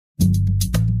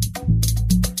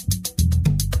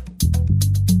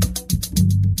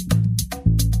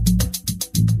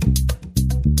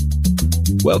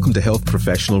Welcome to Health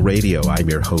Professional Radio. I'm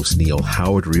your host, Neil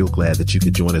Howard. Real glad that you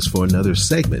could join us for another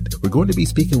segment. We're going to be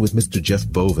speaking with Mr. Jeff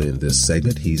Bova in this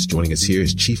segment. He's joining us here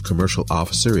as Chief Commercial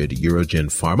Officer at Uro-Oncological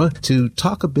Pharma to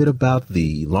talk a bit about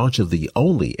the launch of the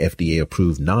only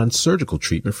FDA-approved non-surgical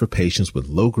treatment for patients with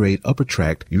low-grade upper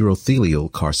tract urothelial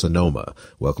carcinoma.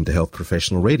 Welcome to Health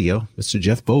Professional Radio, Mr.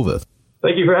 Jeff Bova.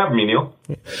 Thank you for having me, Neil.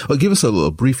 Well, give us a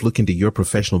brief look into your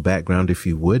professional background, if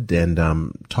you would,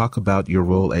 and talk about your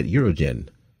role at Uro-Oncological.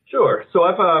 Sure. So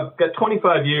I've got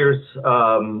 25 years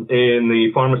in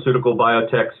the pharmaceutical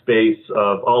biotech space,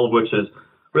 all of which is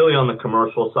really on the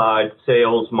commercial side,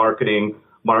 sales, marketing,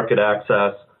 market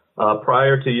access.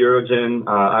 Prior to Uro-Oncological,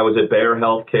 I was at Bayer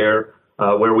Healthcare,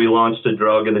 where we launched a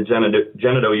drug in the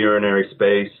genitourinary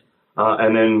space.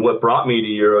 And then what brought me to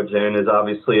Uro-Oncological is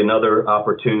obviously another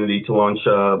opportunity to launch,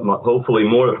 hopefully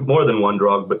more than one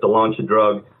drug, but to launch a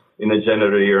drug in the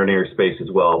genitourinary space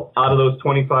as well. Out of those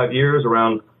 25 years,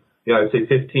 around, I'd say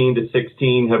 15 to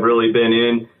 16 have really been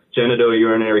in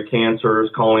genitourinary cancers,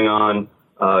 calling on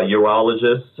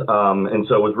urologists. And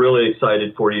so I was really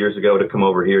excited 4 years ago to come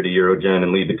over here to Uro-Oncological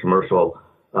and lead the commercial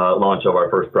launch of our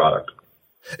first product.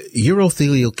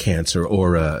 Urothelial cancer,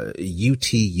 or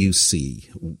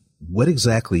UTUC. What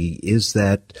exactly is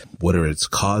that? What are its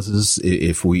causes,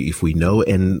 if we know,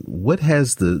 and what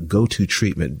has the go-to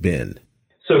treatment been?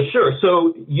 So sure.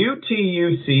 So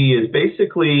UTUC is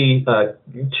basically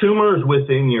tumors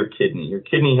within your kidney. Your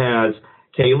kidney has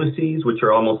calyces, which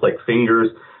are almost like fingers.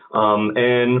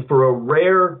 And for a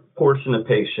rare portion of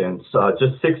patients,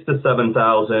 just 6,000 to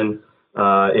 7,000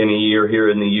 in a year here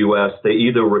in the U.S., they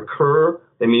either recur,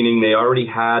 meaning they already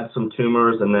had some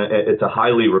tumors and it's a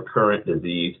highly recurrent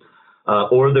disease,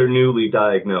 or they're newly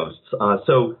diagnosed.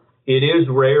 So it is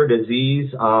rare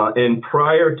disease. And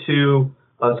prior to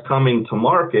us coming to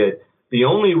market, the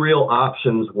only real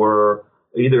options were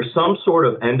either some sort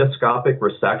of endoscopic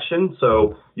resection.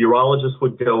 So urologists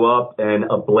would go up and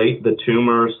ablate the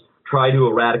tumors, try to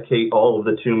eradicate all of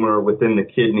the tumor within the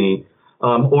kidney.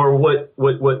 Or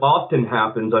what often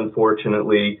happens,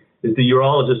 unfortunately, is the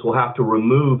urologist will have to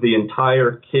remove the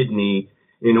entire kidney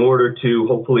in order to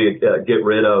hopefully get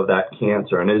rid of that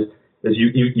cancer. And as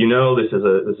you know, this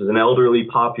is an elderly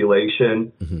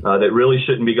population that really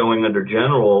shouldn't be going under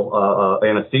general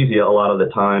anesthesia a lot of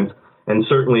the times, and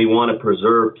certainly want to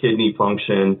preserve kidney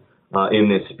function in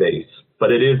this space.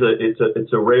 But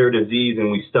it's a rare disease,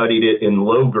 and we studied it in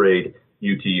low-grade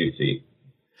UTUC.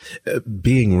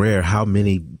 Being rare, how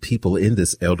many people in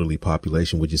this elderly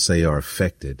population would you say are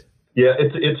affected? Yeah,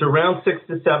 it's around 6,000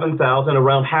 to 7,000.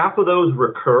 Around half of those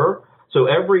recur. So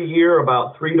every year,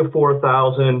 about 3,000 to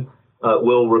 4,000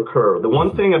 will recur. The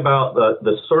one thing about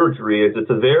the surgery is it's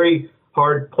a very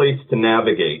hard place to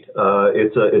navigate.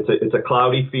 It's a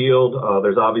cloudy field.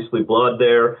 There's obviously blood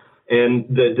there. And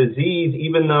the disease,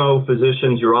 even though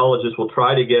physicians, urologists will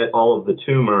try to get all of the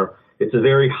tumor, it's a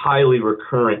very highly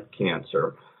recurrent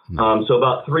cancer. So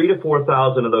about 3,000 to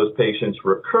 4,000 of those patients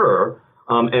recur.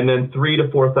 And then 3,000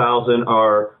 to 4,000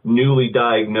 are newly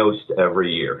diagnosed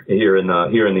every year here in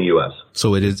the U.S.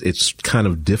 So it's kind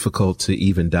of difficult to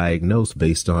even diagnose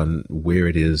based on where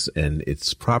it is and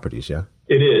its properties, yeah?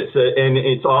 It is, and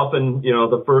it's often,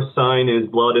 the first sign is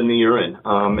blood in the urine,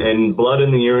 and blood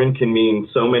in the urine can mean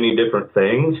so many different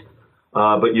things,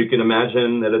 but you can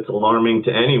imagine that it's alarming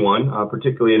to anyone,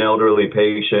 particularly an elderly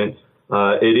patient.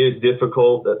 It is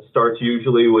difficult. That starts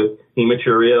usually with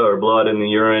hematuria or blood in the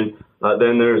urine.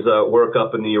 Then there's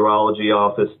workup in the urology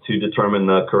office to determine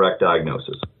the correct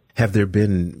diagnosis. Have there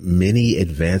been many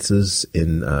advances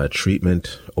in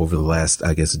treatment over the last,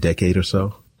 decade or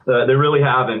so? There really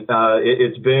haven't.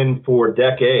 It's been for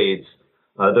decades,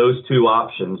 those two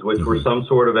options, which were some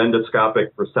sort of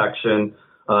endoscopic resection,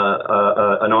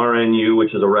 an RNU,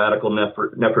 which is a radical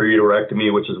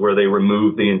nephroureterectomy, which is where they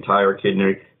remove the entire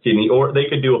kidney, or they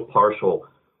could do a partial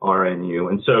RNU.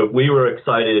 And so we were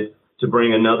excited to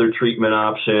bring another treatment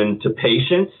option to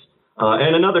patients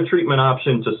and another treatment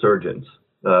option to surgeons,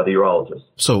 the urologists.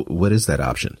 So what is that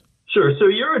option? Sure. So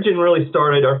Uro-Oncological really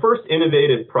started, our first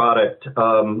innovative product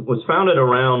was founded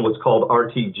around what's called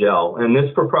RT gel. And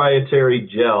this proprietary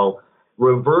gel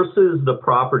reverses the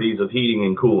properties of heating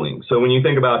and cooling. So when you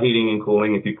think about heating and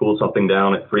cooling, if you cool something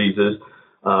down, it freezes.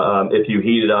 If you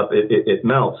heat it up, it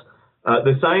melts.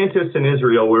 The scientists in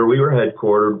Israel, where we were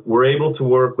headquartered, were able to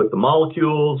work with the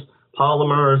molecules,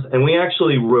 polymers, and we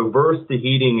actually reverse the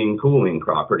heating and cooling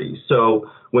properties. So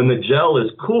when the gel is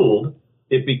cooled,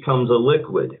 it becomes a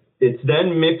liquid. It's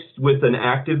then mixed with an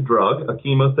active drug, a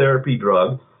chemotherapy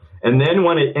drug, and then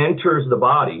when it enters the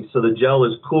body, so the gel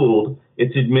is cooled,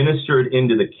 it's administered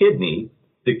into the kidney,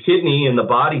 the kidney and the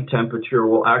body temperature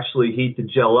will actually heat the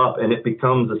gel up and it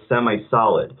becomes a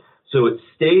semi-solid. So it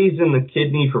stays in the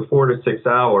kidney for 4 to 6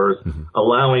 hours,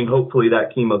 allowing hopefully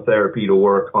that chemotherapy to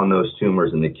work on those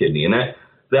tumors in the kidney. And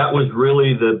that was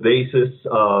really the basis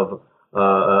of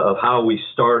how we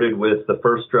started with the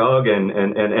first drug and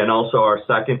also our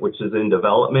second, which is in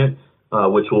development,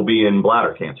 which will be in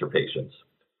bladder cancer patients.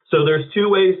 So there's 2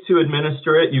 ways to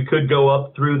administer it. You could go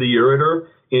up through the ureter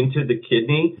into the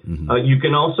kidney. You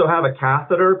can also have a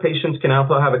catheter. Patients can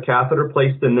also have a catheter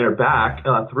placed in their back,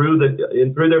 through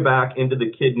their back into the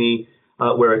kidney,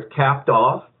 where it's capped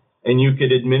off, and you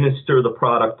could administer the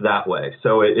product that way.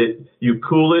 So you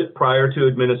cool it prior to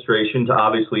administration to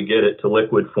obviously get it to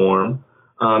liquid form.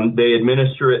 They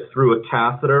administer it through a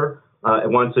catheter.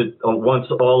 Once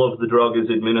all of the drug is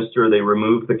administered, they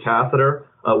remove the catheter.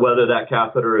 Whether that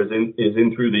catheter is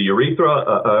in through the urethra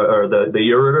or the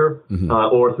ureter,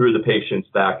 or through the patient's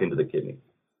back into the kidney.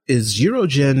 Is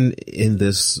UroGen in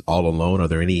this all alone? Are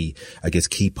there any, I guess,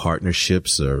 key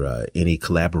partnerships or any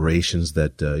collaborations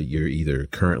that you're either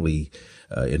currently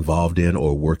involved in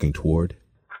or working toward?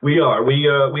 We are.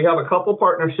 We have a couple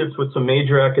partnerships with some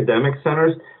major academic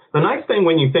centers. The nice thing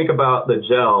when you think about the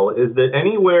gel is that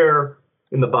anywhere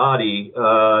in the body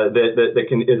that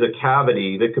is a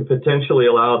cavity that could potentially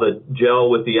allow the gel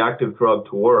with the active drug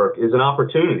to work is an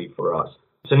opportunity for us.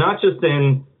 So not just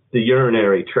in the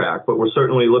urinary tract, but we're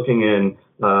certainly looking in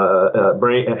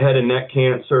brain, head and neck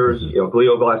cancers,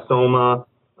 glioblastoma,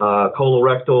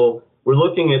 colorectal. We're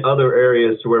looking at other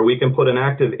areas to where we can put an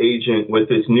active agent with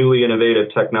this newly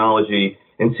innovative technology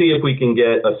and see if we can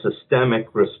get a systemic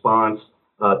response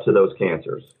to those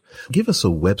cancers. Give us a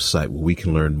website where we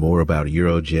can learn more about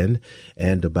UroGen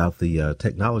and about the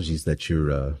technologies that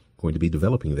you're going to be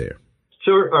developing there.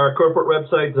 Sure. Our corporate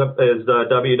website is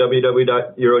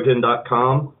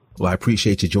www.urogen.com. Well, I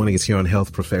appreciate you joining us here on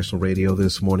Health Professional Radio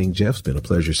this morning, Jeff. It's been a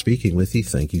pleasure speaking with you.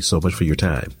 Thank you so much for your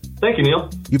time. Thank you, Neil.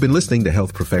 You've been listening to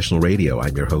Health Professional Radio.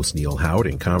 I'm your host, Neil Howard,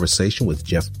 in conversation with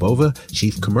Jeff Bova,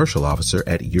 Chief Commercial Officer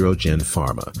at UroGen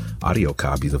Pharma. Audio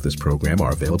copies of this program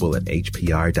are available at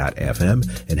hpr.fm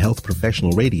and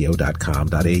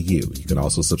healthprofessionalradio.com.au. You can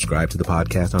also subscribe to the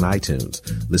podcast on iTunes.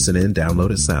 Listen in,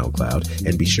 download at SoundCloud,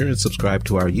 and be sure and subscribe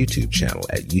to our YouTube channel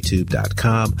at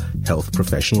youtube.com, Health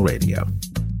Professional Radio.